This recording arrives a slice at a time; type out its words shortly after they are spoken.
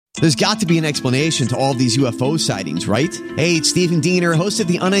There's got to be an explanation to all of these UFO sightings, right? Hey, it's Stephen Diener, host of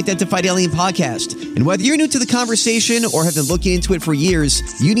the Unidentified Alien Podcast. And whether you're new to the conversation or have been looking into it for years,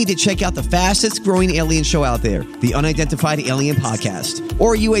 you need to check out the fastest growing alien show out there, the Unidentified Alien Podcast,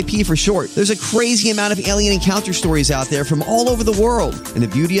 or UAP for short. There's a crazy amount of alien encounter stories out there from all over the world. And the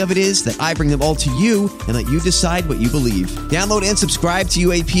beauty of it is that I bring them all to you and let you decide what you believe. Download and subscribe to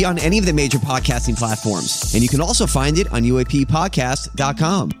UAP on any of the major podcasting platforms. And you can also find it on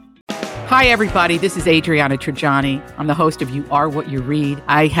UAPpodcast.com. Hi, everybody. This is Adriana Trajani. I'm the host of You Are What You Read.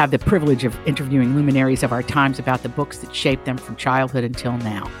 I have the privilege of interviewing luminaries of our times about the books that shaped them from childhood until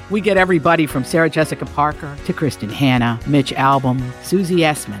now. We get everybody from Sarah Jessica Parker to Kristen Hanna, Mitch Albom, Susie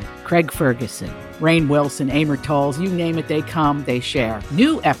Essman, Craig Ferguson, Rainn Wilson, Amor Tolls, you name it, they come, they share.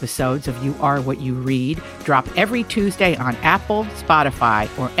 New episodes of You Are What You Read drop every Tuesday on Apple, Spotify,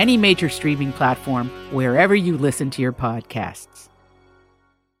 or any major streaming platform wherever you listen to your podcasts.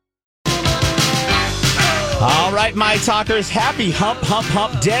 All right, my talkers, happy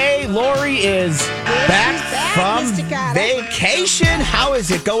hump day. Lori is back from vacation. How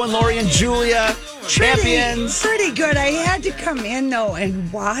is it going, Lori and Julia? Champions. Pretty good. I had to come in, though,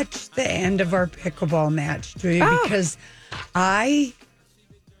 and watch the end of our pickleball match, Julia, because I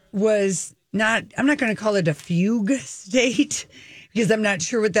was not, I'm not going to call it a fugue state, because I'm not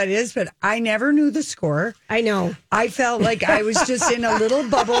sure what that is, but I never knew the score. I know. I felt like I was just in a little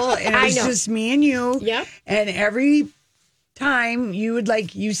bubble, and it was just me and you. Yep. And every time you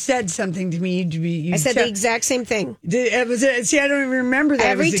would, you said something to me. I said the exact same thing. See, I don't even remember that.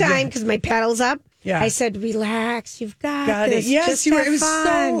 Every time, because my paddle's up. Yeah. I said, relax, you've got it. this. Yes, just you were. have It was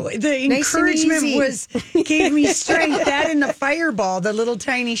fun. the nice encouragement gave me strength. That and the fireball, the little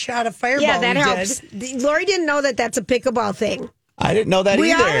tiny shot of fireball. Yeah, that we helps. did. Lori didn't know that that's a pickleball thing. I didn't know that either.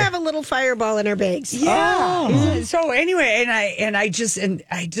 We all have a little fireball in our bags. Yeah. Oh. So anyway, and I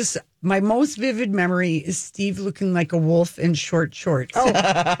just my most vivid memory is Steve looking like a wolf in short shorts. Oh,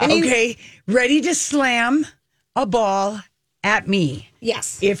 okay, ready to slam a ball at me.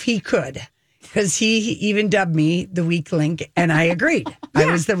 Yes, if he could, because he even dubbed me the weak link, and I agreed. I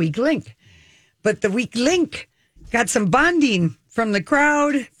was the weak link, but the weak link got some bonding from the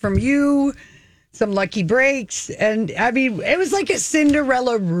crowd, from you. Some lucky breaks, and I mean, it was like a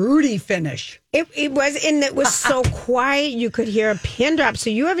Cinderella Rudy finish. It was, and it was so quiet you could hear a pin drop. So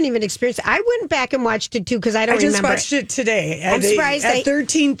you haven't even experienced it. I went back and watched it too because I just remember. Watched it today. I'm surprised at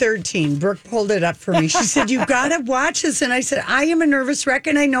 13:13. Brooke pulled it up for me. She said, "You got to watch this," and I said, "I am a nervous wreck,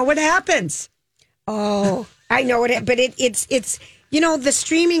 and I know what happens." Oh, I know it, but it's the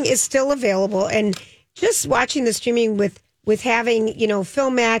streaming is still available, and just watching the streaming with having, Phil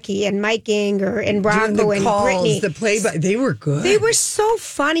Mackey and Mike Ganger and Rocco and Brittany. The play-by, they were good. They were so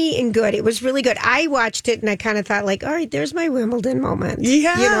funny and good. It was really good. I watched it and I kind of thought all right, there's my Wimbledon moment.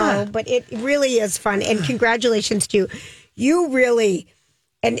 Yeah. But it really is fun. And congratulations to you. You really,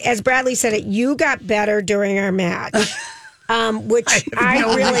 and as Bradley said it, you got better during our match. Which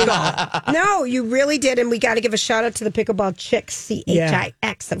no, you really did. And we got to give a shout out to the Pickleball Chicks,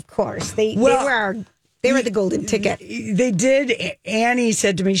 CHIX, of course. They were the golden ticket. They did. Annie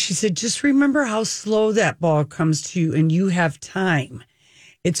said to me, she said, just remember how slow that ball comes to you and you have time.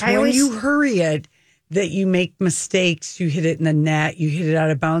 It's when you hurry it that you make mistakes. You hit it in the net. You hit it out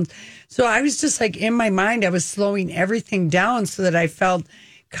of bounds. So I was just in my mind, I was slowing everything down so that I felt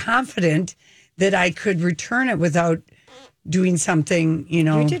confident that I could return it without doing something,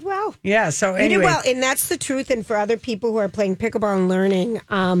 You did well. Yeah. So anyway. You did well. And that's the truth. And for other people who are playing pickleball and learning,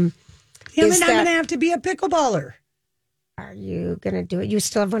 I'm going to have to be a pickleballer. Are you going to do it? You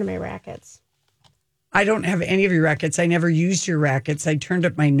still have one of my rackets. I don't have any of your rackets. I never used your rackets. I turned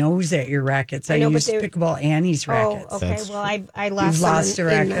up my nose at your rackets. I used Pickleball Annie's rackets. Oh, okay. Well, I lost a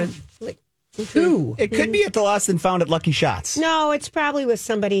racket. Who? It could be at the Lost and Found at Lucky Shots. No, it's probably with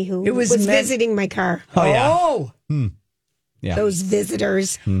somebody who was visiting my car. Oh, yeah. Oh. Yeah. Those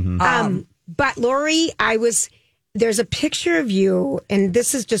visitors. Mm-hmm. But Lori, there's a picture of you, and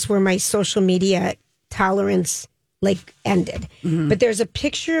this is just where my social media tolerance ended. Mm-hmm. But there's a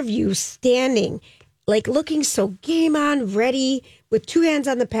picture of you standing, looking so game on, ready, with two hands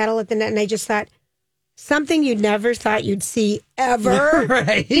on the paddle at the net, and I just thought something you'd never thought you'd see ever,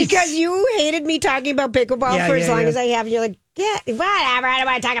 right? Because you hated me talking about pickleball for as long as I have. And you're like, yeah, whatever, I don't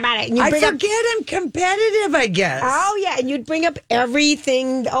want to talk about it. And I forget I'm competitive, I guess. Oh, yeah. And you'd bring up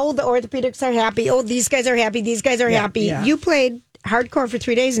everything. Oh, the orthopedics are happy. Oh, these guys are happy. These guys are happy. Yeah. You played hardcore for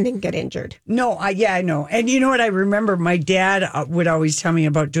 3 days and didn't get injured. No, I know. And you know what I remember? My dad would always tell me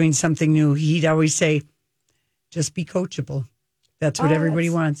about doing something new. He'd always say, just be coachable. That's what everybody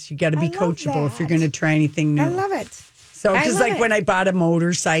wants. You got to be coachable if you're going to try anything new. I love it. So, because like when I bought a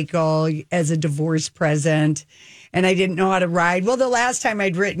motorcycle as a divorce present and I didn't know how to ride. Well, the last time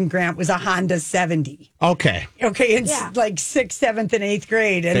I'd ridden, Grant, was a Honda 70. Okay. Okay, in like 6th, 7th, and 8th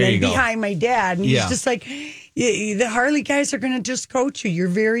grade. And then behind my dad. And he's just like, the Harley guys are going to just coach you. You're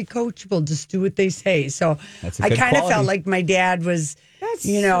very coachable. Just do what they say. So I kind of felt like my dad was, That's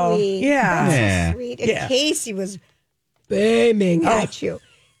you know, sweet. That's so sweet. And Casey was beaming at you.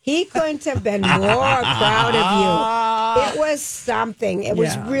 He couldn't have been more proud of you. It was something. It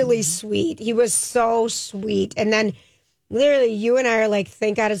was really sweet. He was so sweet. And then literally you and I are like,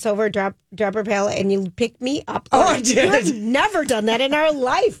 thank God it's over, drop her pail, and you picked me up. Oh, I did. We've never done that in our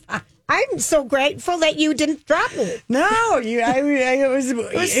life. I'm so grateful that you didn't drop me. No, it was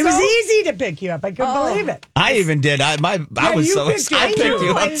easy to pick you up. I couldn't believe it. I even did. I picked you up.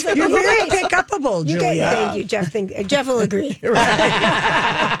 You're very pick-upable, Julia. Thank you, Jeff. Jeff will agree.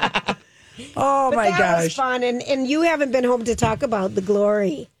 Oh, my gosh. That was fun. And you haven't been home to talk about the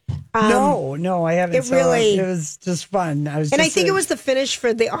glory. No, I haven't. It was just fun. I think it was the finish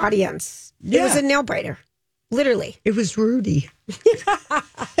for the audience. Yeah. It was a nail-biter. Literally. It was Rudy.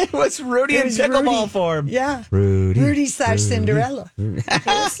 It was Rudy in pickleball form. Yeah. Rudy / Cinderella.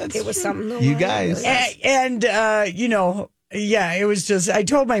 It was something. You guys. And you know, it was just, I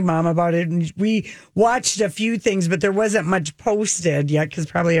told my mom about it and we watched a few things, but there wasn't much posted yet because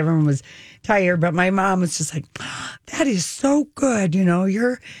probably everyone was tired. But my mom was just like, that is so good. You know,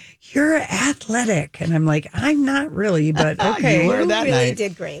 you're athletic. And I'm like, I'm not really, but okay. You were that really night.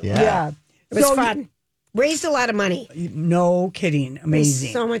 Did great. Yeah. It was fun. Raised a lot of money. No kidding. Amazing.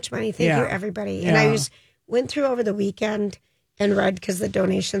 Raised so much money. Thank you, everybody. And I went through over the weekend and read because the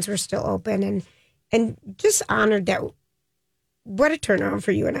donations were still open and just honored that. What a turnaround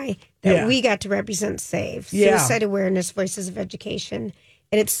for you and I that we got to represent SAVE, Suicide Awareness, Voices of Education.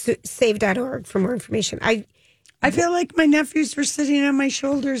 And it's save.org for more information. I feel like my nephews were sitting on my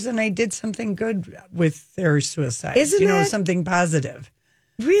shoulders and I did something good with their suicide. Isn't it? Something positive.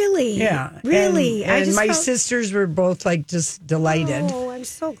 Really? Yeah. Really? And my sisters were both like just delighted. Oh, I'm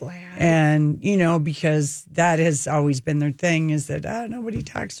so glad. And, you know, because that has always been their thing is that nobody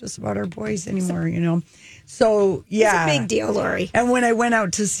talks to us about our boys anymore, you know. So, yeah. It's a big deal, Lori. And when I went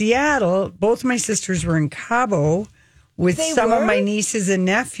out to Seattle, both my sisters were in Cabo with some of my nieces and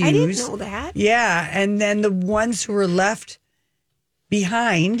nephews. I didn't know that. Yeah. And then the ones who were left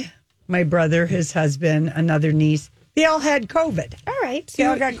behind, my brother, his husband, another niece, they all had COVID. All right. So they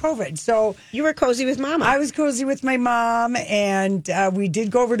all got COVID. So you were cozy with Mama. I was cozy with my mom. And we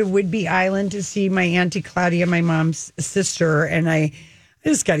did go over to Whidbey Island to see my Auntie Claudia, my mom's sister. And I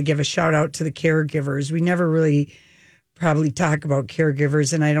just got to give a shout out to the caregivers. We never really probably talk about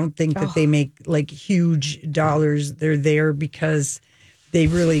caregivers. And I don't think that they make like huge dollars. They're there because they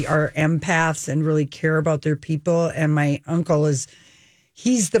really are empaths and really care about their people. And my uncle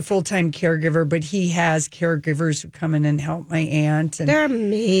he's the full-time caregiver, but he has caregivers who come in and help my aunt. And they're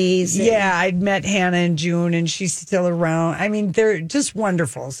amazing. Yeah, I'd met Hannah in June, and she's still around. I mean, they're just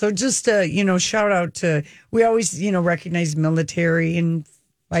wonderful. So just, shout out to, we always, recognize military and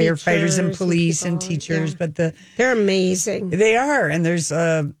firefighters and police and teachers, but they're amazing. They are, and there's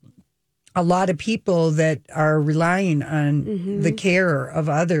a lot of people that are relying on the care of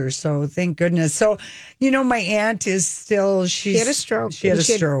others. So thank goodness. So, my aunt is still, she had a stroke. She had a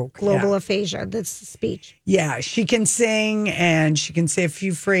stroke. Global aphasia. That's the speech. Yeah. She can sing and she can say a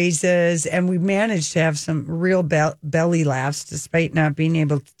few phrases. And we managed to have some real belly laughs despite not being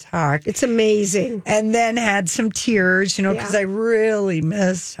able to talk. It's amazing. And then had some tears, because I really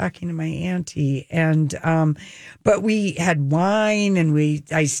miss talking to my auntie. And, but we had wine and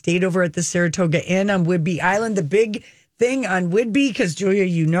I stayed over at the Saratoga Inn on Whidbey Island. The big thing on Whidbey, because Julia,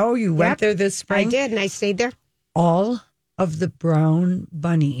 you went there this spring. I did, and I stayed there. All of the brown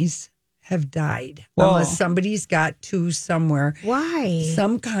bunnies have died. Unless somebody's got to somewhere. Why?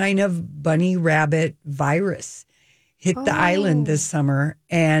 Some kind of bunny rabbit virus hit the island this summer.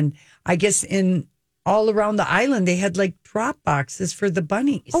 And I guess all around the island, they had like drop boxes for the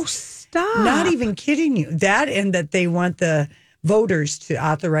bunnies. Oh, stop. Not even kidding you. That and that they want the voters to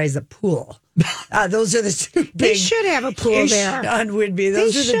authorize a pool. Those are the two big. They should have a pool there on Whidbey.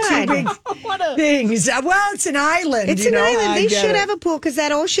 Those are the two big things. Well, it's an island. It's an island. They should have a pool because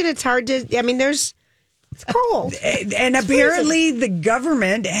that ocean, it's hard to. I mean, it's cold. And apparently, the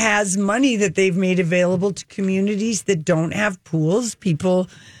government has money that they've made available to communities that don't have pools. People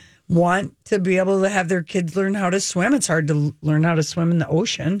want to be able to have their kids learn how to swim. It's hard to learn how to swim in the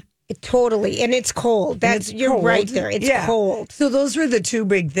ocean. Totally. And it's cold. You're right there. It's cold. So those were the two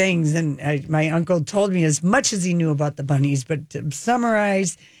big things. And my uncle told me as much as he knew about the bunnies. But to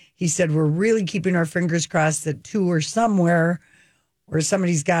summarize, he said, we're really keeping our fingers crossed that 2 are somewhere or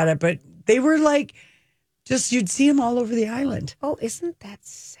somebody's got it. But they were like, just you'd see them all over the island. Oh, isn't that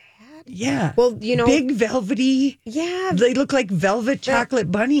sad? Yeah. Well, you know, big velvety. Yeah. They look like velvet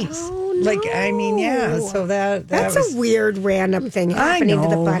chocolate bunnies. Oh, no. Like, I mean, yeah. So that's a weird random thing happening to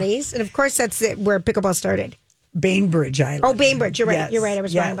the bunnies. And of course, that's where pickleball started. Bainbridge Island. Oh, Bainbridge. You're right. Yes. You're right. I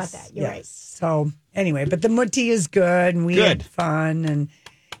was wrong about that. You're right. So anyway, but the mutti is good and we had fun. And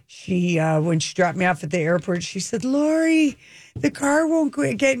she, when she dropped me off at the airport, she said, Lori, the car won't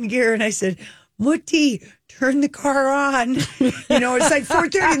get in gear. And I said, Mutti, turn the car on. You know, it's like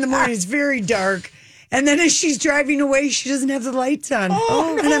 4:30 in the morning. It's very dark. And then as she's driving away, she doesn't have the lights on.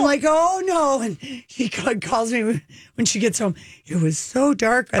 Oh, no. And I'm like, oh, no. And she calls me when she gets home. It was so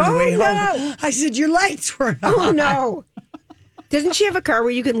dark on the way home. I said, your lights were on. Oh, no. Doesn't she have a car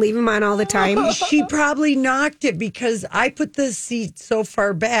where you can leave them on all the time? She probably knocked it because I put the seat so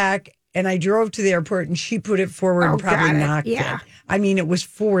far back and I drove to the airport and she put it forward and probably knocked it. I mean, it was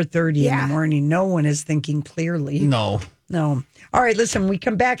 4:30 in the morning. No one is thinking clearly. No. All right, listen, we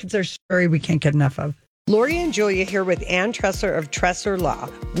come back. It's our story we can't get enough of. Lori and Julia here with Ann Tressler of Tressler Law.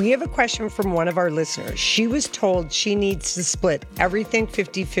 We have a question from one of our listeners. She was told she needs to split everything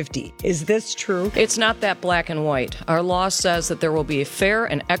 50-50. Is this true? It's not that black and white. Our law says that there will be a fair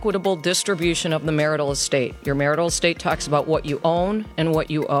and equitable distribution of the marital estate. Your marital estate talks about what you own and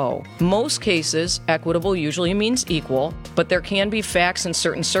what you owe. Most cases, equitable usually means equal, but there can be facts in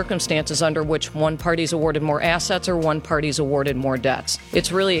certain circumstances under which one party's awarded more assets or one party's awarded more debts.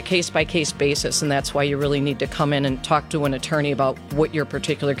 It's really a case-by-case basis, and that's why you really need to come in and talk to an attorney about what your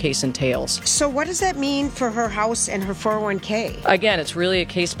particular case entails. So what does that mean for her house and her 401k? Again, it's really a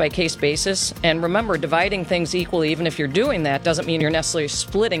case-by-case basis. And remember, dividing things equally, even if you're doing that, doesn't mean you're necessarily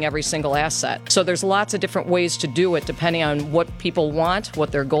splitting every single asset. So there's lots of different ways to do it depending on what people want,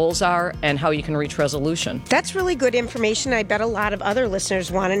 what their goals are, and how you can reach resolution. That's really good information. I bet a lot of other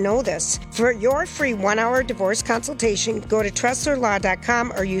listeners want to know this. For your free 1-hour divorce consultation, go to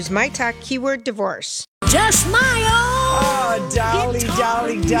TresslerLaw.com or use my talk keyword divorce. Just smile. Oh,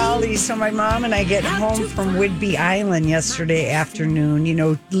 Dolly. So my mom and I get home from Whidbey Island yesterday afternoon, you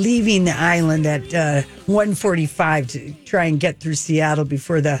know, leaving the island at 1:45 to try and get through Seattle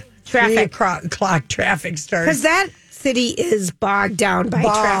before the 3 o'clock traffic starts. Because that city is bogged down by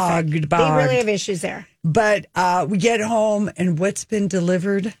traffic. They really have issues there. But we get home and what's been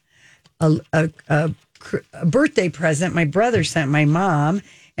delivered? A birthday present my brother sent my mom,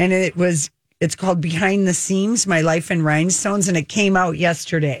 and it's called Behind the Seams, My Life in Rhinestones, and it came out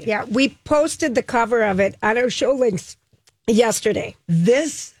yesterday. Yeah, we posted the cover of it on our show links yesterday.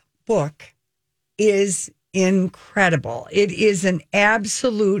 This book is incredible. It is an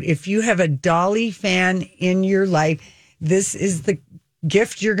absolute, if you have a Dolly fan in your life, this is the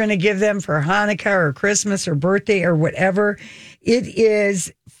gift you're going to give them for Hanukkah or Christmas or birthday or whatever. It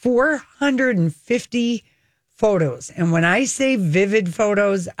is 450 photos. And when I say vivid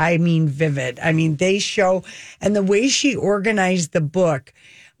photos, I mean vivid. I mean, they show, and the way she organized the book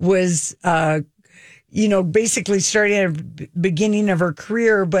was, basically starting at the beginning of her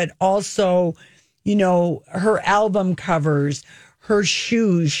career, but also, her album covers, her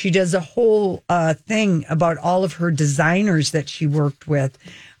shoes. She does a whole thing about all of her designers that she worked with.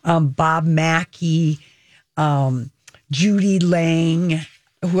 Bob Mackie, Judy Lang.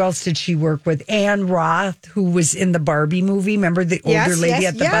 Who else did she work with? Anne Roth, who was in the Barbie movie. Remember the older lady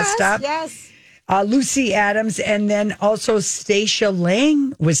at the bus stop? Yes. Lucy Adams. And then also Stacia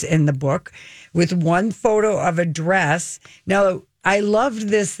Lang was in the book with one photo of a dress. Now, I loved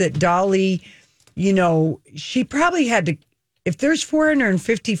this that Dolly, she probably had to, if there's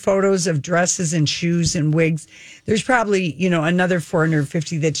 450 photos of dresses and shoes and wigs, there's probably, another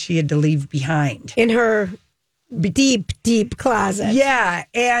 450 that she had to leave behind. In her deep closet. Yeah.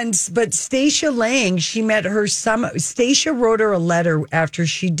 But Stacia Lang, she met her Stacia wrote her a letter after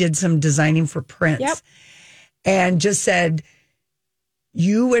she did some designing for Prince. Yep. And just said,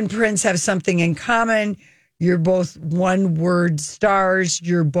 you and Prince have something in common. You're both one-word stars.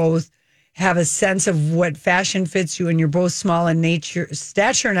 You're both have a sense of what fashion fits you, and you're both small in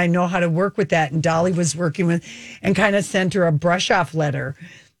stature, and I know how to work with that. And Dolly was working with, and kind of sent her a brush-off letter,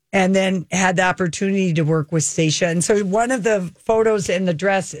 and then had the opportunity to work with Stacia. And so one of the photos in the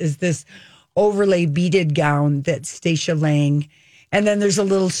dress is this overlay beaded gown that Stacia Lang. And then there's a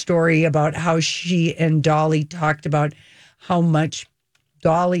little story about how she and Dolly talked about how much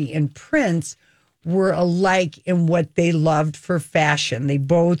Dolly and Prince were alike in what they loved for fashion. They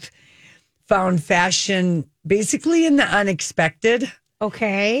both found fashion basically in the unexpected.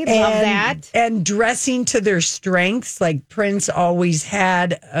 Okay, love that. And dressing to their strengths. Like Prince always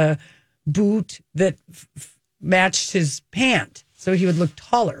had a boot that matched his pant, so he would look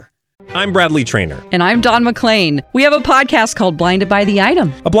taller. I'm Bradley Trainer. And I'm Don McClain. We have a podcast called Blinded by the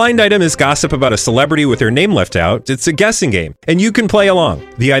Item. A blind item is gossip about a celebrity with their name left out. It's a guessing game, and you can play along.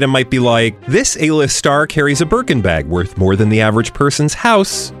 The item might be like, this A-list star carries a Birkin bag worth more than the average person's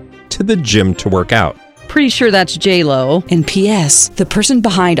house to the gym to work out. Pretty sure that's J-Lo. And P.S. the person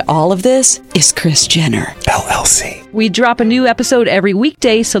behind all of this is Kris Jenner, LLC. We drop a new episode every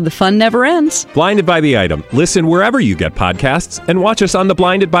weekday so the fun never ends. Blinded by the Item. Listen wherever you get podcasts and watch us on the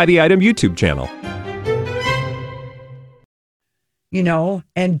Blinded by the Item YouTube channel. You know,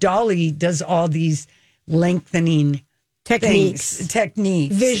 and Dolly does all these lengthening Techniques.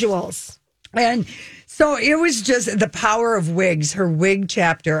 Visuals. And so it was just the power of wigs. Her wig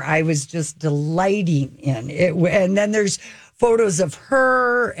chapter, I was just delighting in it. And then there's photos of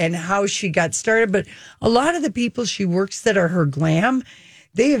her and how she got started. But a lot of the people she works that are her glam,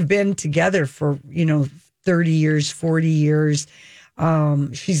 they have been together for, 30 years, 40 years.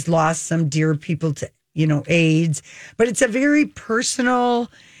 She's lost some dear people to, AIDS. But it's a very personal,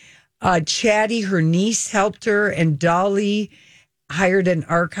 chatty. Her niece helped her, and Dolly hired an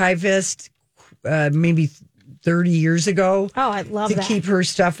archivist maybe 30 years ago. Oh, I love to that. keep her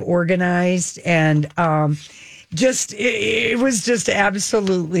stuff organized. And it was just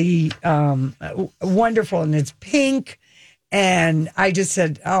absolutely wonderful. And it's pink. And I just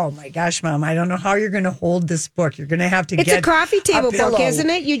said, oh my gosh, Mom, I don't know how you're going to hold this book. You're going to have to It's get a coffee table pillow. book, isn't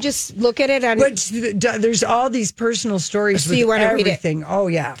it? You just look at it on. But there's all these personal stories So with you want to read it. everything. Oh,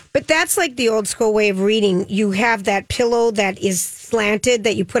 yeah. But that's like the old school way of reading. You have that pillow that is slanted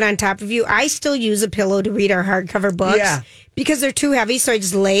that you put on top of you. I still use a pillow to read our hardcover books. Yeah. Because they're too heavy, so I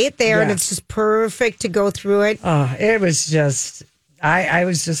just lay it there, and Yeah. it's just perfect to go through it. It was just, I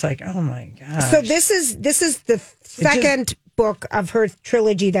was just like, oh my gosh. So this is the second book of her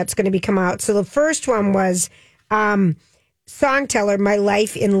trilogy that's going to be come out. So the first one was Songteller, My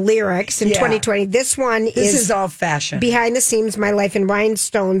Life in Lyrics in 2020. This one is all fashion. Behind the Scenes, My Life in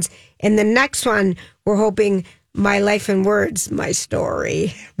Rhinestones. And the next one, we're hoping My Life in Words, My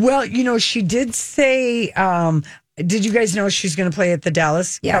Story. Well, she did say, did you guys know she's going to play at the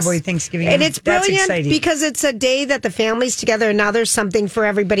Dallas Cowboy Thanksgiving? And it's That's brilliant exciting. because it's a day that the family's together, and now there's something for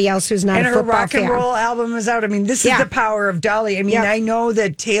everybody else who's not And a her football rock and fan. roll album is out. I mean, this is the power of Dolly. I mean, I know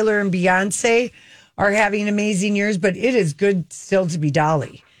that Taylor and Beyonce are having amazing years, but it is good still to be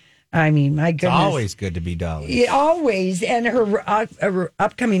Dolly. I mean, my goodness. It's always good to be Dolly. Yeah, always. And her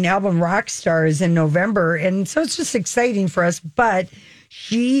upcoming album, Rockstar, is in November. And so it's just exciting for us. But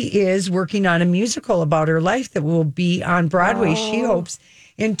she is working on a musical about her life that will be on Broadway, she hopes,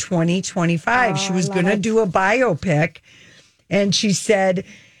 in 2025. She was going to do a biopic. And she said,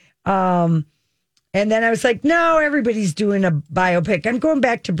 and then I was like, no, everybody's doing a biopic. I'm going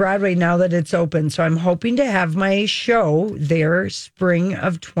back to Broadway now that it's open. So I'm hoping to have my show there spring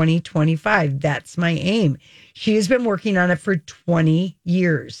of 2025. That's my aim. She has been working on it for 20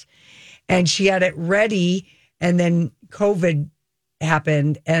 years. And she had it ready. And then COVID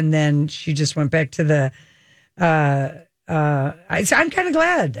happened. And then she just went back to the, I'm kind of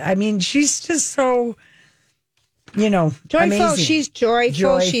glad. I mean, she's just so, joyful. amazing. She's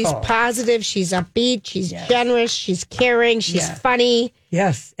joyful. She's positive. She's upbeat. She's generous. She's caring. She's funny.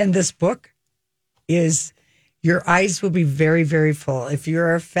 Yes. And this book is, your eyes will be very, very full. If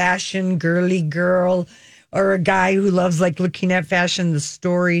you're a fashion girly girl or a guy who loves looking at fashion, the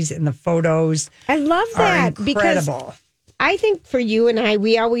stories and the photos. I love that are because incredible. I think for you and I,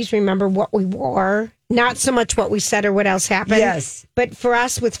 we always remember what we wore, not so much what we said or what else happened. Yes. But for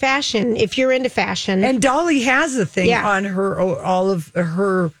us with fashion, if you're into fashion. And Dolly has a thing on her, all of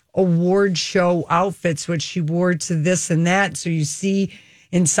her award show outfits, which she wore to this and that. So you see,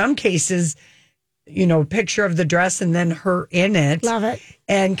 in some cases, a picture of the dress and then her in it. Love it.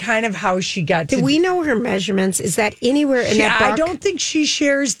 And kind of how she got to. Do we know her measurements? Is that anywhere in that book? I don't think she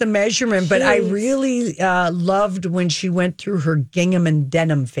shares the measurement, but I really loved when she went through her gingham and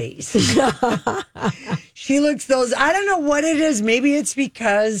denim phase. She looks I don't know what it is. Maybe it's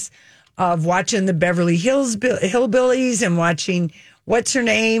because of watching the Beverly Hills Hillbillies and watching, what's her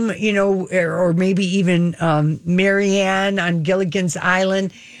name, or maybe even Marianne on Gilligan's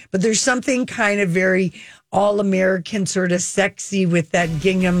Island. But there's something kind of very all-American, sort of sexy with that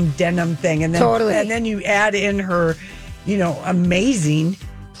gingham denim thing. And then, totally. And then you add in her, amazing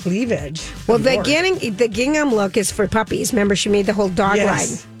cleavage. Well, the gingham look is for puppies. Remember, she made the whole dog line.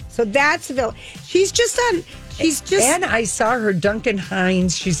 So that's she's just on. He's just. And I saw her, Duncan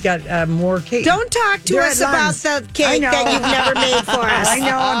Hines. She's got more cake. Don't talk to They're us at about lunch. the cake that you've never made for us. I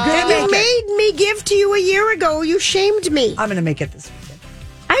know. I'm That going to you make it. made me give to you a year ago. You shamed me. I'm going to make it this weekend.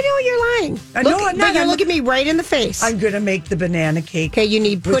 I know you're lying. I know I'm not. But you look at me right in the face. I'm going to make the banana cake. Okay, you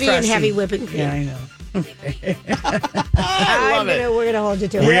need with pudding and frosting. heavy whipping cream. Yeah, I know. I love it. We're going to hold you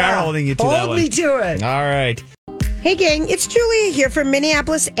to it. We are holding you to that Hold one. me to it. All right. Hey, gang, it's Julia here from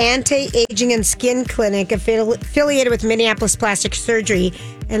Minneapolis Anti-Aging and Skin Clinic, affiliated with Minneapolis Plastic Surgery.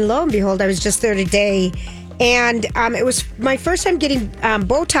 And lo and behold, I was just there today. And it was my first time getting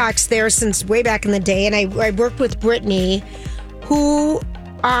Botox there since way back in the day. And I worked with Brittany, who,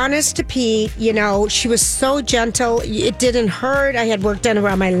 honest to Pete, you know, she was so gentle. It didn't hurt. I had work done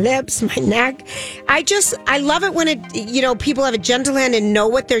around my lips, my neck. I love it when people have a gentle hand and know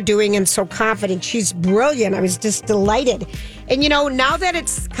what they're doing and so confident. She's brilliant. I was just delighted. And, now that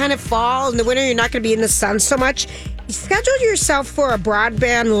it's kind of fall in the winter, you're not going to be in the sun so much. Schedule yourself for a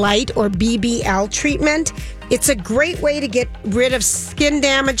broadband light or BBL treatment. It's a great way to get rid of skin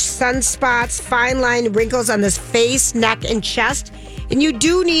damage, sunspots, fine line wrinkles on this face, neck, and chest. And you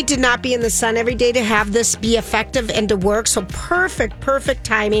do need to not be in the sun every day to have this be effective and to work. So perfect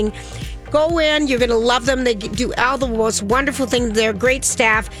timing. Go in. You're going to love them. They do all the most wonderful things. They're great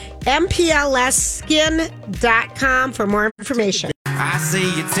staff. MPLSskin.com for more information. All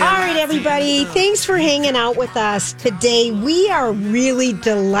right, everybody. Thanks for hanging out with us today. We are really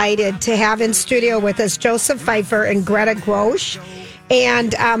delighted to have in studio with us Joseph Pfeiffer and Greta Grosch.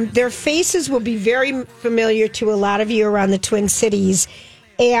 And their faces will be very familiar to a lot of you around the Twin Cities.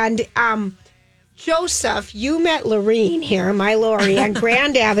 And Joseph, you met Lorene here, my Lori, on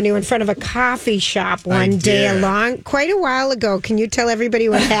Grand Avenue in front of a coffee shop one day quite a while ago. Can you tell everybody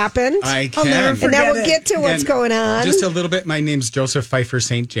what happened? I can. And then we'll get to what's going on. Just a little bit. My name's Joseph Pfeiffer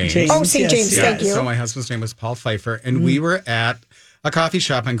St. James. Oh, St. James, thank you. So my husband's name was Paul Pfeiffer, and we were at a coffee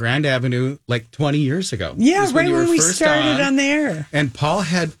shop on Grand Avenue like 20 years ago. Yeah, This was right you when were we first started on the air. And Paul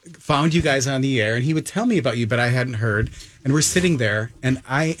had found you guys on the air, and he would tell me about you, but I hadn't heard. And we're sitting there, and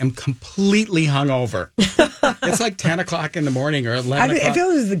I am completely hungover. It's like 10 o'clock in the morning or 11 o'clock. I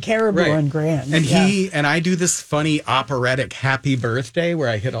feel it was the Caribou on Grand. And I do this funny operatic happy birthday where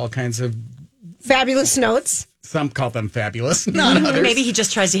I hit all kinds of fabulous notes. Some call them fabulous, not others. Maybe he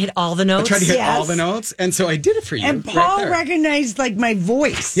just tries to hit all the notes. I tried to hit all the notes, and so I did it for you. And Paul recognized my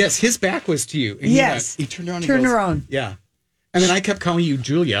voice. Yes, his back was to you. And he turned around. Around. Yeah. And then I kept calling you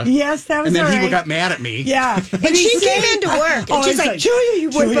Julia. Yes, that was And then all he right. got mad at me. Yeah. And she came into work, and she's like, Julia, you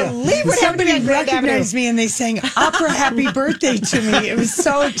wouldn't believe what happened Somebody at Grand Avenue. recognized me, and they sang opera happy birthday to me. It was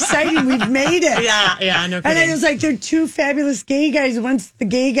so exciting. We've made it. Yeah, no kidding. And I was like, they're two fabulous gay guys. Once the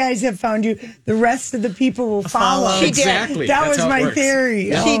gay guys have found you, the rest of the people will follow. She did. Exactly. That That's was how it my works. theory.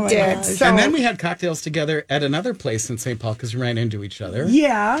 Yeah. She Oh, my did. gosh. So- And then we had cocktails together at another place in St. Paul because we ran into each other.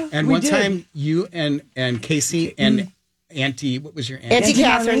 Yeah. And we one did. time you and Casey and Auntie, what was your Auntie? Auntie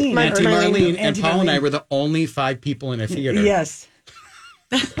Catherine. Auntie Marlene. And Auntie Paul and I Marlene. were the only 5 people in a theater. Yes.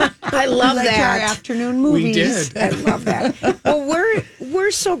 I love Like our that. afternoon movies. We did. I love that. Well,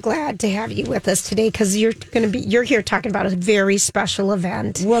 we're so glad to have you with us today because you're here talking about a very special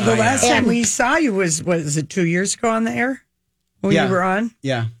event. Well, the last time And- we saw you was it 2 years ago on the air when Yeah. you were on?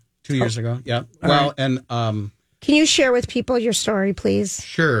 Yeah, 2 years ago. Yeah. All Well, right. and Can you share with people your story, please?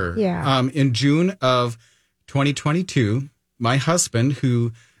 sure. Yeah. In June of 2022, my husband,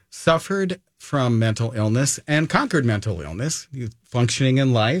 who suffered from mental illness and conquered mental illness, he was functioning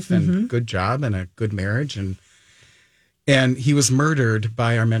in life and good job and a good marriage, and he was murdered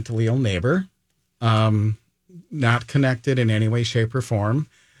by our mentally ill neighbor, not connected in any way, shape, or form.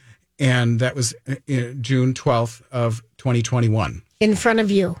 And that was June 12th of 2021. In front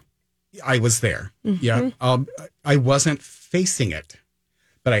of you. I was there. Yeah. I wasn't facing it,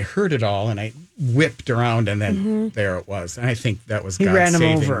 but I heard it all and I whipped around and then there it was. And I think that was He God ran him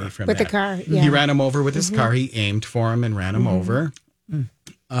saving over me from With the that. car, yeah. He ran him over with his car. He aimed for him and ran him over.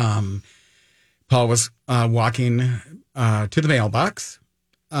 Paul was walking to the mailbox.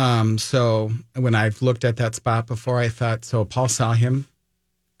 So when I've looked at that spot before, I thought, so Paul saw him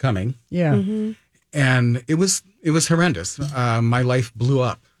coming. Yeah. And it was horrendous. My life blew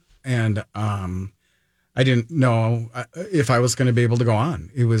up, and I didn't know if I was going to be able to go on.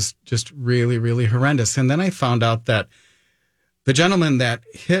 It was just really, really horrendous. And then I found out that the gentleman that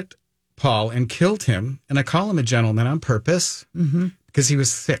hit Paul and killed him, and I call him a gentleman on purpose because he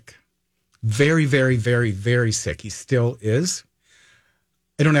was sick, very, very, very, very sick. He still is.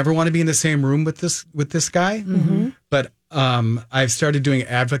 I don't ever want to be in the same room with this guy, but I've started doing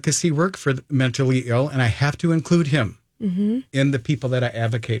advocacy work for the mentally ill, and I have to include him in the people that I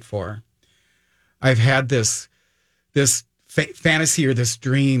advocate for. I've had this fantasy or this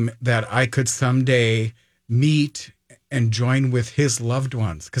dream that I could someday meet and join with his loved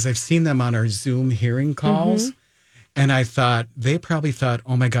ones, because I've seen them on our Zoom hearing calls. And I thought, they probably thought,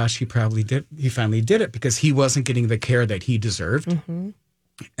 oh my gosh, he finally did it, because he wasn't getting the care that he deserved.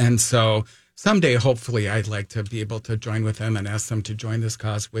 And so someday, hopefully, I'd like to be able to join with them and ask them to join this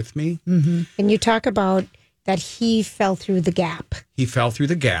cause with me. And you talk about that he fell through the gap. He fell through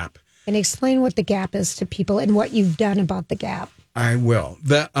the gap. And explain what the gap is to people and what you've done about the gap. I will.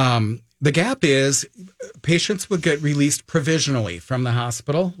 The gap is patients would get released provisionally from the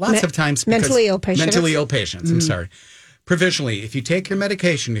hospital. Lots of times. Mentally ill patients. Mentally ill patients, I'm sorry. Provisionally, if you take your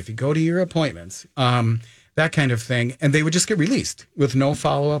medication, if you go to your appointments, that kind of thing, and they would just get released with no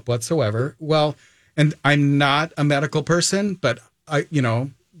follow-up whatsoever. Well, and I'm not a medical person, but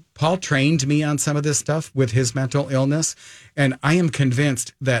Paul trained me on some of this stuff with his mental illness, and I am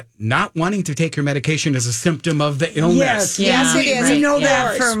convinced that not wanting to take your medication is a symptom of the illness. Yes, it is. We know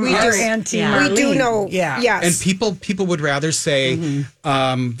that from our Auntie Marlene. We do know. Yes. And people would rather say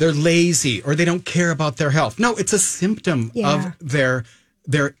they're lazy or they don't care about their health. No, it's a symptom of their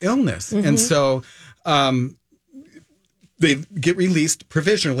illness. And so they get released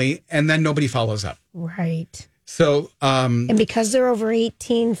provisionally, and then nobody follows up. Right. So, and because they're over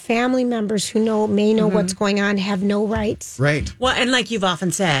 18, family members who may know what's going on have no rights. Right. Well, and like you've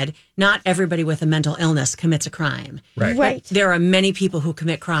often said, not everybody with a mental illness commits a crime. Right. There are many people who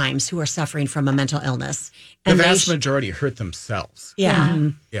commit crimes who are suffering from a mental illness. And the vast majority hurt themselves. Yeah.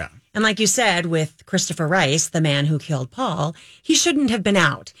 Yeah. And like you said, with Christopher Rice, the man who killed Paul, he shouldn't have been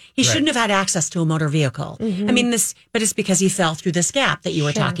out. He shouldn't have had access to a motor vehicle. I mean, but it's because he fell through this gap that you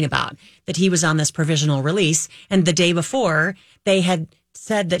were talking about, that he was on this provisional release. And the day before, they had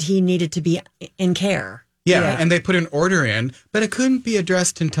said that he needed to be in care. Yeah. And they put an order in, but it couldn't be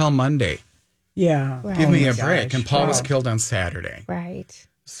addressed until Monday. Yeah. Right. Give me a break. And Paul was killed on Saturday. Right.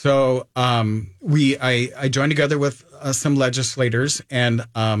 So I joined together with some legislators, and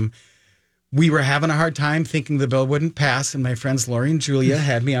we were having a hard time thinking the bill wouldn't pass. And my friends Lori and Julia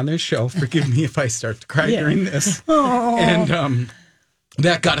had me on their show. Forgive me if I start to cry during this. And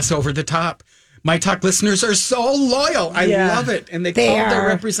that got us over the top. My Talk listeners are so loyal. I love it. And they called their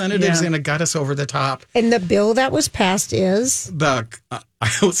representatives and it got us over the top. And the bill that was passed is? The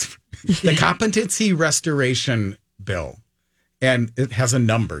Competency Restoration Bill. And it has a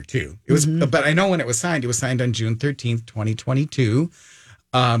number, too. It was, but I know when it was signed on June 13th, 2022,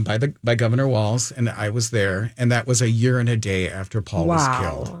 by Governor Walz, and I was there. And that was a year and a day after Paul was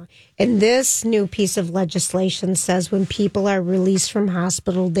killed. And this new piece of legislation says when people are released from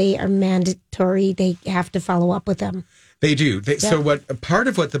hospital, they are mandatory. They have to follow up with them. They do. So part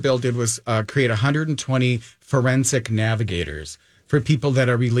of what the bill did was create 120 forensic navigators for people that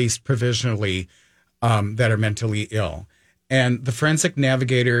are released provisionally that are mentally ill. And the forensic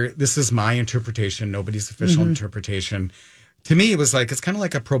navigator, this is my interpretation, nobody's official interpretation. To me, it was like, it's kind of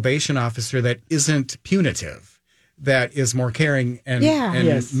like a probation officer that isn't punitive, that is more caring and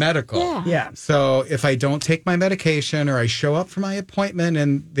medical. Yeah. So if I don't take my medication, or I show up for my appointment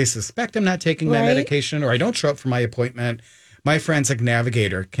and they suspect I'm not taking my medication, or I don't show up for my appointment, my forensic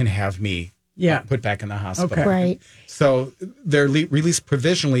navigator can have me put back in the hospital. Okay. Right. So they're released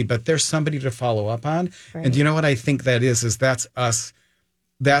provisionally, but there's somebody to follow up on. Right. And you know what I think that is that's us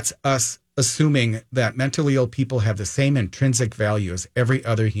assuming that mentally ill people have the same intrinsic value as every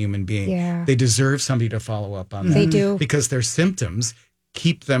other human being. Yeah. They deserve somebody to follow up on them. They do. Because their symptoms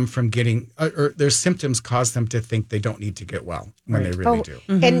keep them from getting, or their symptoms cause them to think they don't need to get well when they really do.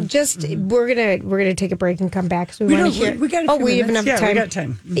 And just we're gonna take a break and come back. So we want to hear. We got. We have enough time. We got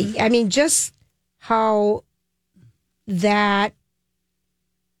time. I mean, just how that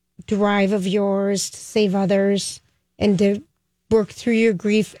drive of yours to save others and to work through your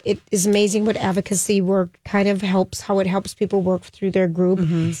grief. It is amazing what advocacy work kind of helps, how it helps people work through their group.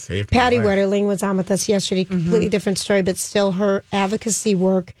 Patty Wetterling was on with us yesterday, completely different story, but still her advocacy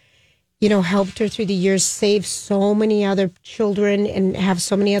work, helped her through the years, save so many other children and have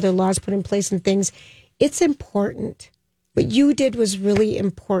so many other laws put in place and things. It's important. What you did was really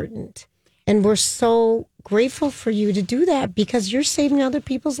important. And we're so grateful for you to do that because you're saving other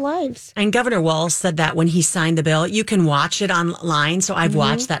people's lives. And Governor Walz said that when he signed the bill. You can watch it online. So I've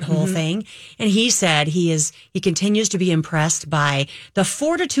watched that whole thing. And he said he continues to be impressed by the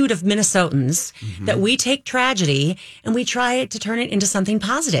fortitude of Minnesotans, that we take tragedy and we try to turn it into something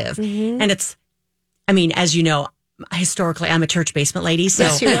positive. And as you know, historically, I'm a church basement lady, so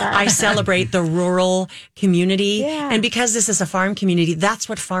Yes, you are. I celebrate the rural community. Yeah. And because this is a farm community, that's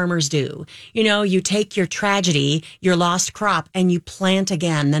what farmers do. You know, you take your tragedy, your lost crop, and you plant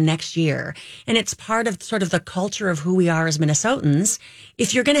again the next year. And it's part of sort of the culture of who we are as Minnesotans.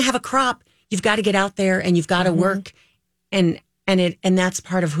 If you're going to have a crop, you've got to get out there and you've got to work, and that's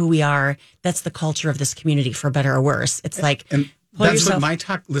part of who we are. That's the culture of this community, for better or worse. It's like, and that's what My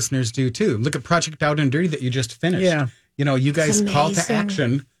Talk listeners do too. Look at Project Out and Dirty that you just finished. Yeah. You know, you guys call to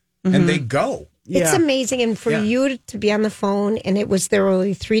action and they go. It's amazing. And for you to be on the phone, and there were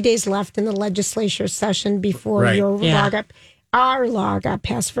only 3 days left in the legislature session before our log got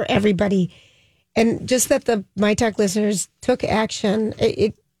passed for everybody. And just that the My Talk listeners took action,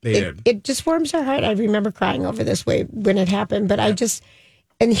 it just warms our heart. I remember crying over this way when it happened, but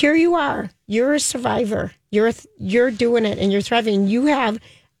and here you are. You're a survivor. You're doing it and you're thriving. You have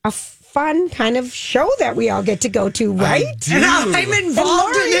a fun kind of show that we all get to go to, right? And I'm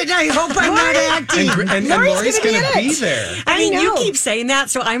involved in it. I hope I'm not acting. And Lori's going to be there. I mean, you keep saying that,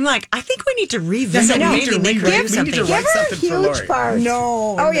 so I'm like, I think we need to revisit. Maybe make her do something. Give her a huge part.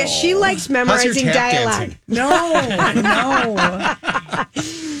 No. Oh, yeah, she likes memorizing dialogue. No.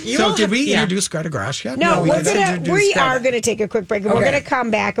 So did we introduce Greta Grosh yet? No, we are going to take a quick break, and we're going to come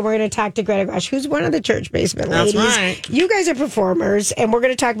back, and we're going to talk to Greta Grosh, who's one of the church basement ladies. That's right. You guys are performers, and we're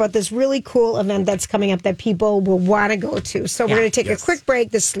going to talk about this really cool event that's coming up that people will want to go to. So we're going to take a quick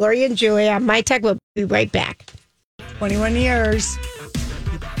break. This is Lori and Julia on My Talk. We'll be right back. 21 years.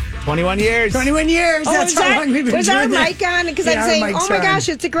 21 years. 21 years. That's how long we've been was doing our that. mic on? Because I'm saying, oh my gosh,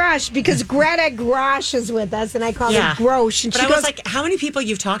 it's a Grosh. Because Greta Grosh is with us, and I call her Grosh. And but I was like, how many people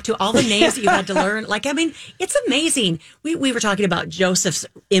you've talked to, all the names that you had to learn. Like, I mean, it's amazing. We were talking about Joseph's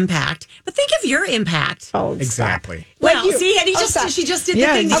impact, but think of your impact. Oh, exactly. Well, see, and she just did the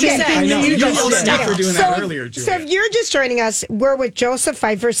thing that you said. I know. You for doing that earlier, Julia. So if you're just joining us, we're with Joseph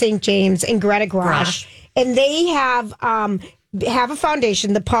Pfeiffer St. James and Greta Grosh. And they have a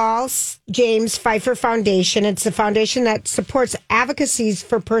foundation, the Paul James Pfeiffer Foundation. It's a foundation that supports advocacies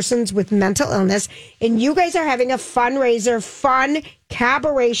for persons with mental illness. And you guys are having a fundraiser, fun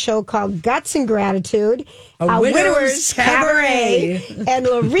cabaret show called Guts and Gratitude. A Widower's Cabaret. And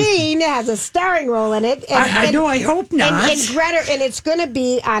Lorene has a starring role in it. I know, I hope not. And Greta, and it's going to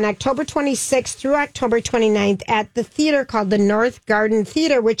be on October 26th through October 29th at the theater called the North Garden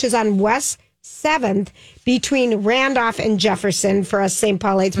Theater, which is on West 7th between Randolph and Jefferson. For us St.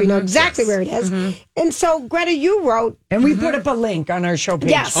 Paulites, we know exactly where it is. And so, Greta, you wrote... And we put up a link on our show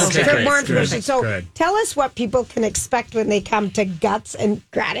page. Yes, for more information. Good, so good. Tell us what people can expect when they come to Guts and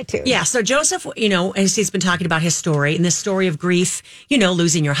Gratitude. Yeah, so Joseph, as he's been talking about his story, and this story of grief,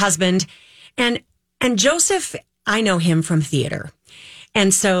 losing your husband. And Joseph, I know him from theater.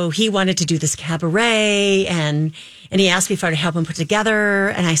 And so he wanted to do this cabaret, and he asked me if I would help him put together.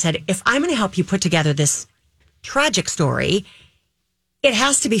 And I said, if I'm going to help you put together this tragic story, it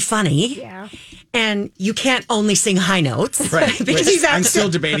has to be funny. Yeah. And you can't only sing high notes. Right. I'm still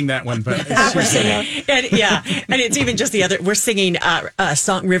debating that one, but and it's even just the other. We're singing a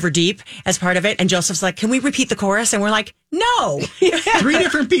song River Deep as part of it. And Joseph's like, can we repeat the chorus? And we're like, no. 3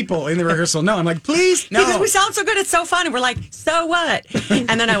 different people in the rehearsal. No, I'm like, please, no. Because we sound so good. It's so fun. And we're like, so what?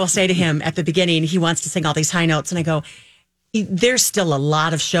 And then I will say to him at the beginning, he wants to sing all these high notes. And I go, there's still a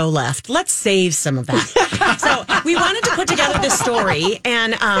lot of show left. Let's save some of that. So we wanted to put together this story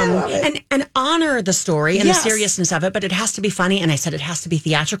and honor the story and the seriousness of it, but it has to be funny. And I said it has to be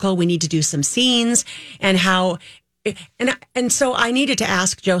theatrical. We need to do some scenes and how. And so I needed to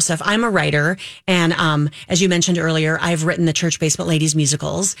ask Joseph. I'm a writer, and as you mentioned earlier, I've written the Church Basement Ladies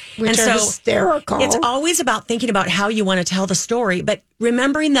musicals, which are hysterical. It's always about thinking about how you want to tell the story, but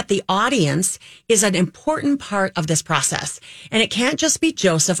remembering that the audience is an important part of this process, and it can't just be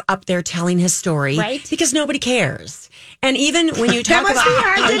Joseph up there telling his story, right? Because nobody cares. And even when you talk that must about be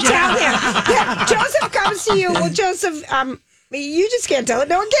hard to tell him. Yeah, Joseph comes to you. Well, Joseph, you just can't tell it.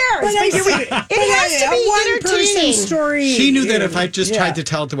 No one cares. It has to be entertaining. Story. She knew that if I just tried to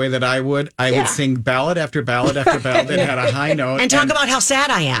tell it the way that I would sing ballad after ballad after ballad that had a high note. And talk about how sad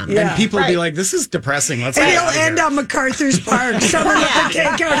I am. And people would be like, this is depressing. Let's and he'll end on MacArthur's Park. Someone with a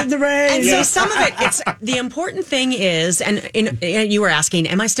cake out in the rain. And so some of it, it's the important thing is, and you were asking,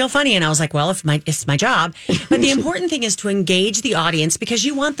 am I still funny? And I was like, well, it's my job. But the important thing is to engage the audience because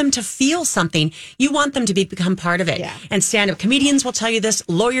you want them to feel something. You want them to become part of it. Yeah. And stand up comedians will tell you this,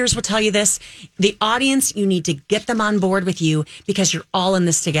 lawyers will tell you this. The audience, you need to get them on board with you because you're all in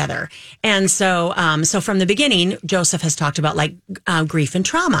this together. And so, so from the beginning, Joseph has talked about like grief and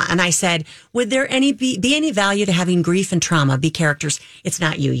trauma. And I said, would there be any value to having grief and trauma be characters? It's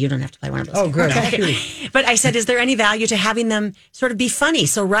not you. You don't have to play one of those. Oh, good. Okay. But I said, is there any value to having them sort of be funny?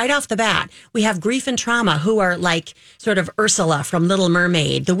 So right off the bat, we have grief and trauma who are like sort of Ursula from Little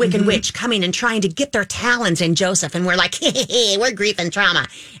Mermaid, the Wicked Witch, coming and trying to get their talons in Joseph. And we're like, hey, we're grief and trauma.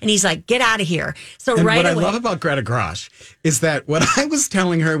 And he's like, get out of here. So and right what away. I love about Greta Grosh is that what I was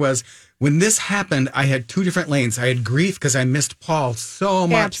telling her was, when this happened, I had two different lanes. I had grief because I missed Paul so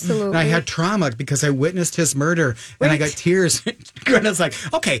much. Absolutely. And I had trauma because I witnessed his murder. And I got tears. Greta's like,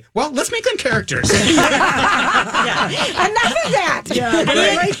 okay, well, let's make them characters. Enough of that.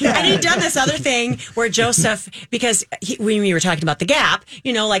 And he'd done this other thing where Joseph, because when we were talking about The Gap,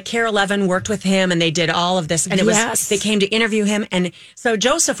 like Carol Levin worked with him and they did all of this. And it was, they came to interview him. And so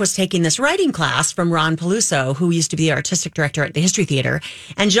Joseph was taking this writing class from Ron Peluso, who used to be the artistic director at the History Theater.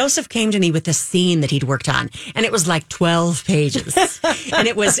 And Joseph came to me with this scene that he'd worked on. And it was like 12 pages. And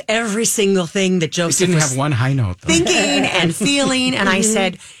it was every single thing that Joseph didn't was have one high note, though. thinking and feeling. And I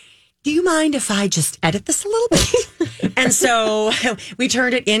said, do you mind if I just edit this a little bit? And so we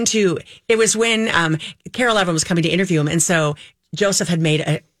turned it into, it was when Carol Levin was coming to interview him. And so Joseph had made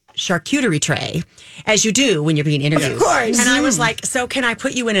a charcuterie tray, as you do when you're being interviewed. Of course. And I was like, so can I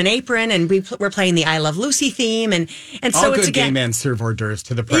put you in an apron? And we're playing the I Love Lucy theme. And so all it's good again. gay men serve hors d'oeuvres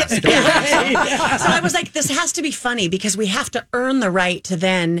to the press. So I was like, this has to be funny because we have to earn the right to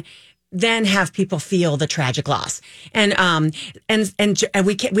then have people feel the tragic loss. And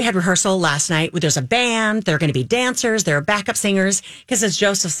we had rehearsal last night. There's a band. There are going to be dancers. There are backup singers. Because as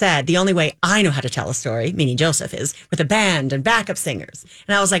Joseph said, the only way I know how to tell a story, meaning Joseph, is with a band and backup singers.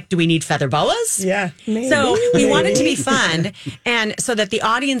 And I was like, do we need feather boas? Yeah. Maybe. So we want it to be fun and so that the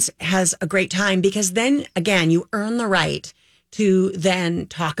audience has a great time because then again, you earn the right to then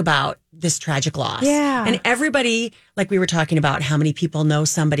talk about this tragic loss. Yeah. And everybody, like we were talking about, how many people know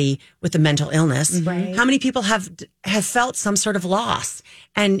somebody with a mental illness. Right. How many people have felt some sort of loss.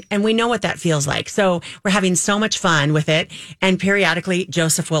 And we know what that feels like. So we're having so much fun with it. And periodically,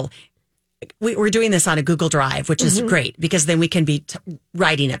 Joseph we're doing this on a Google Drive, which is great because then we can be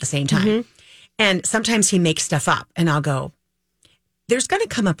writing at the same time. And sometimes he makes stuff up and I'll go, there's going to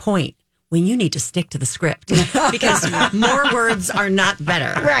come a point when you need to stick to the script because more words are not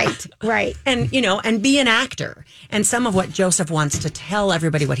better. Right. And, and be an actor. And some of what Joseph wants to tell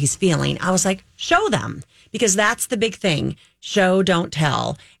everybody what he's feeling, I was like, show them because that's the big thing. Show, don't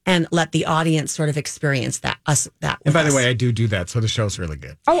tell, and let the audience sort of experience that. And by the way, I do that, so the show's really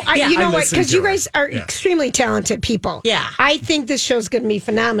good. Oh, you know what? Because you guys are Yeah. extremely talented people. Yeah. I think this show's going to be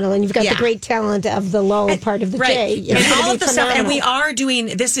phenomenal, and you've got the great talent of the low part of the J. And all of the stuff, and we are doing,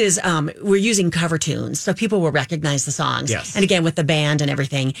 this is, we're using cover tunes, so people will recognize the songs. Yes. And again, with the band and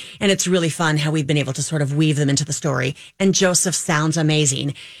everything, and it's really fun how we've been able to sort of weave them into the story, and Joseph sounds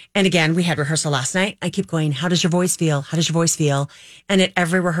amazing. And again, we had rehearsal last night. I keep going, how does your voice feel? How does your voice feel? And at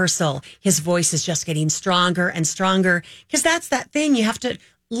every rehearsal, his voice is just getting stronger and stronger, because that's that thing, you have to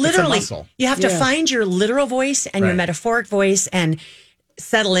literally, muscle. you have to find your literal voice and your metaphoric voice and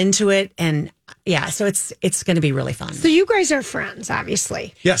settle into it. And yeah, so it's going to be really fun. So you guys are friends,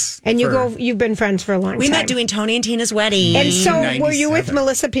 obviously. Yes. And you've been friends for a long time. We met doing Tony and Tina's wedding. And so were you with 97.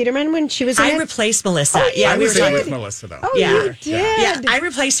 Melissa Peterman when she was in I it? replaced Melissa. Oh, yeah, I we was were talking with Melissa, though. Oh, Yeah. you did. Yeah, I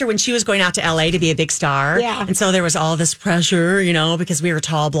replaced her when she was going out to LA to be a big star. Yeah. And so there was all this pressure, because we were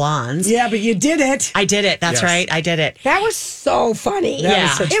tall blondes. Yeah, but you did it. I did it. That's Yes. right. I did it. That was so funny. That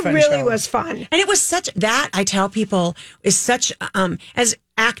was such a it fun really show. was fun. And it was I tell people, is such, as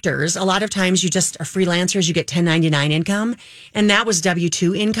actors, a lot of times you just are freelancers, you get 1099 income, and that was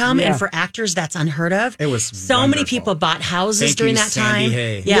W-2 income. Yeah. And for actors, that's unheard of. It was so many wonderful. people bought houses Thank during you, that Sandy time.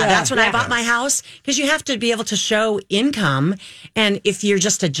 Hay. Yeah, Yeah. that's when I Yeah. bought my house, because you have to be able to show income. And if you're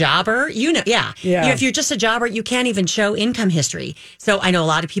just a jobber, Yeah. if you're just a jobber, you can't even show income history. So I know a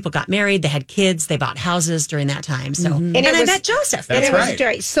lot of people got married, they had kids, they bought houses during that time. So And I it was- met Joseph. That's and it right. was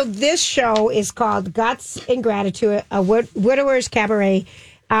great. So this show is called Guts and Gratitude, a Widower's Cabaret.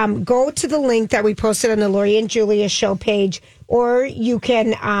 Go to the link that we posted on the Lori and Julia show page, or you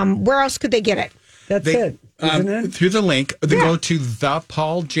can, where else could they get it? That's it, isn't it? Through the link, they go to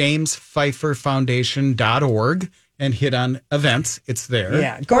thepauljamespfeifferfoundation.org and hit on events. It's there.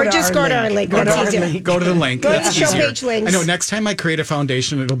 Yeah. Or just go to our link. Go That's to, easier. our, go to the link. Go to That's the show easier. page links. I know. Next time I create a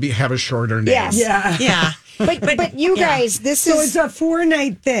foundation, it'll have a shorter name. Yes. Yeah. Yeah. But you guys, this So is... it's a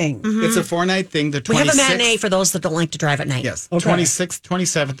 4-night thing. It's a 4-night thing. The 26th. We have a matinee for those that don't like to drive at night. Yes. Okay. 26th,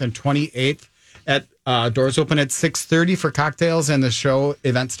 27th, and 28th at Doors open at 6:30 for cocktails, and the show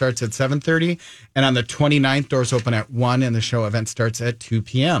event starts at 7:30. And on the 29th, doors open at 1, and the show event starts at 2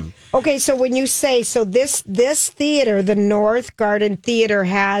 p.m. Okay, so when you say, so this theater, the North Garden Theater,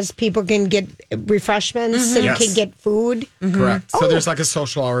 has people can get refreshments and can get food? Correct. So there's like a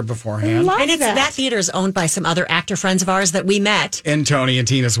social hour beforehand. Love And it's that. that theater is owned by some other actor friends of ours that we met And Tony and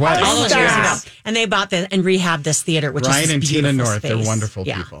Tina's wedding. all those years ago. Stars. And they bought and rehabbed this theater, which Ryan is and this Tina beautiful North, they're space. wonderful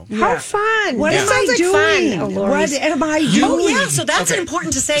Yeah. people. How fun. What That am sounds I like doing? fun, Lori. What am I doing? Oh, yeah. So that's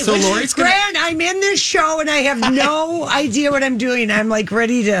important to say. So Lori's going Grant, I'm in this show and I have no idea what I'm doing. I'm like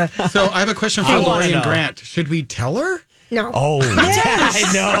ready to. So I have a question for I wanna Lori and know. Grant. Should we tell her? No. Oh,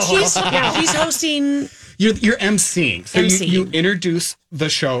 I know. She's hosting. You're emceeing. So emceeing. you introduce the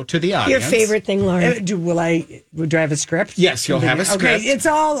show to the Your audience. favorite thing, Lori. Do I have a script? Yes, you'll have a script. Okay, it's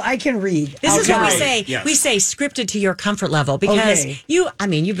all I can read. This is what we Okay. say. Yes. We say scripted to your comfort level because Okay.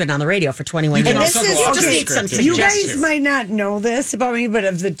 you've been on the radio for 21 You years. can also this is- go off just the need some script if You want guys to. might not know this about me, but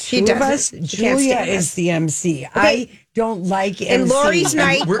of the two of us, doesn't. She can't Julia stand is us. the MC. I don't like MC. And Lori's And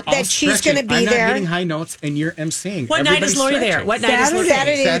night we're all that she's stretching. going to be I'm there. not hitting high notes, and you're emceeing. What night is Everybody's Lori there? stretching. What night is Lori?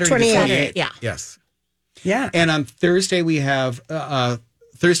 Saturday the 28th. Yeah. Yes. Yeah. And on Thursday we have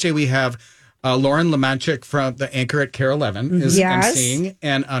Lauren Lamanchik from the anchor at Care 11 is Yes. emceeing,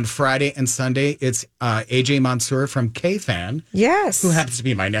 and on Friday and Sunday it's AJ Mansour from K-Fan, Yes. who happens to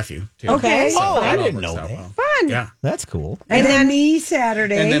be my nephew too. Okay. Oh, I that didn't works know out that. well. Fun. Yeah. That's cool. And then me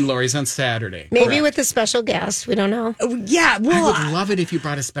Saturday. And then Lori's on Saturday. Maybe Correct. with a special guest. We don't know. yeah, I well, would love it if you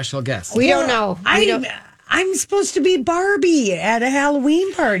brought a special guest. We don't know. We don't. I'm supposed to be Barbie at a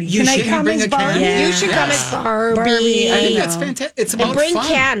Halloween party. Can I should. You come bring as a Ken? Barbie? Yeah. You should come as Barbie. Barbie, I think I that's know. fantastic. It's And about bring fun.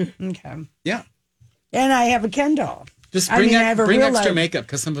 Ken. Okay. Yeah. And I have a Ken doll. Just I bring, mean, I have a bring real extra life- makeup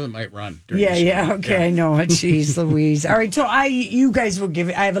because some of it might run. during Yeah, the show. yeah. Okay, I know it. Jeez Louise. All right, so you guys will give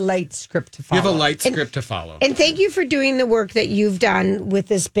it. I have a light script to You follow. have a light script to follow. And thank you for doing the work that you've done with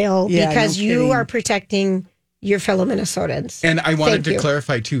this bill Yeah, because no you kidding. are protecting your fellow Minnesotans. And I wanted Thank to you.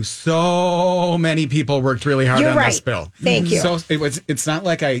 clarify too. So many people worked really hard You're on right. this bill. Thank you. So it's not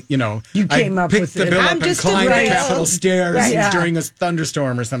like I came I up picked with the it. bill I'm up and just a climbed the real- Capitol stairs Right. Yeah. during a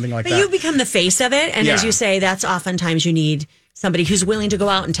thunderstorm or something like But that. you become the face of it. And as Yeah. you say, that's oftentimes you need somebody who's willing to go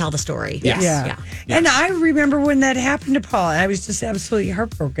out and tell the story. Yes. Yeah. And I remember when that happened to Paul, I was just absolutely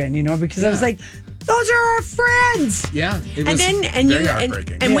heartbroken, because I was like, those are our friends. Yeah. It And was then very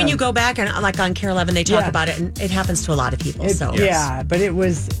heartbreaking. and when you go back and like on Care 11, they talk Yeah. about it, and it happens to a lot of people. So Yeah, but it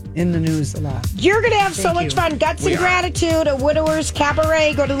was in the news a lot. You're going to have so Thank much you. fun. Guts We and are. Gratitude, a Widowers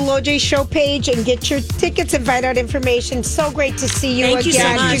Cabaret. Go to the Loj Show page and get your tickets and find out information. So great to see you Thank you so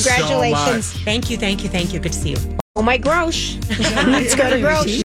again. much. Congratulations. Thank you. Good to see you. Oh, my Grosh. Let's go to Grosh.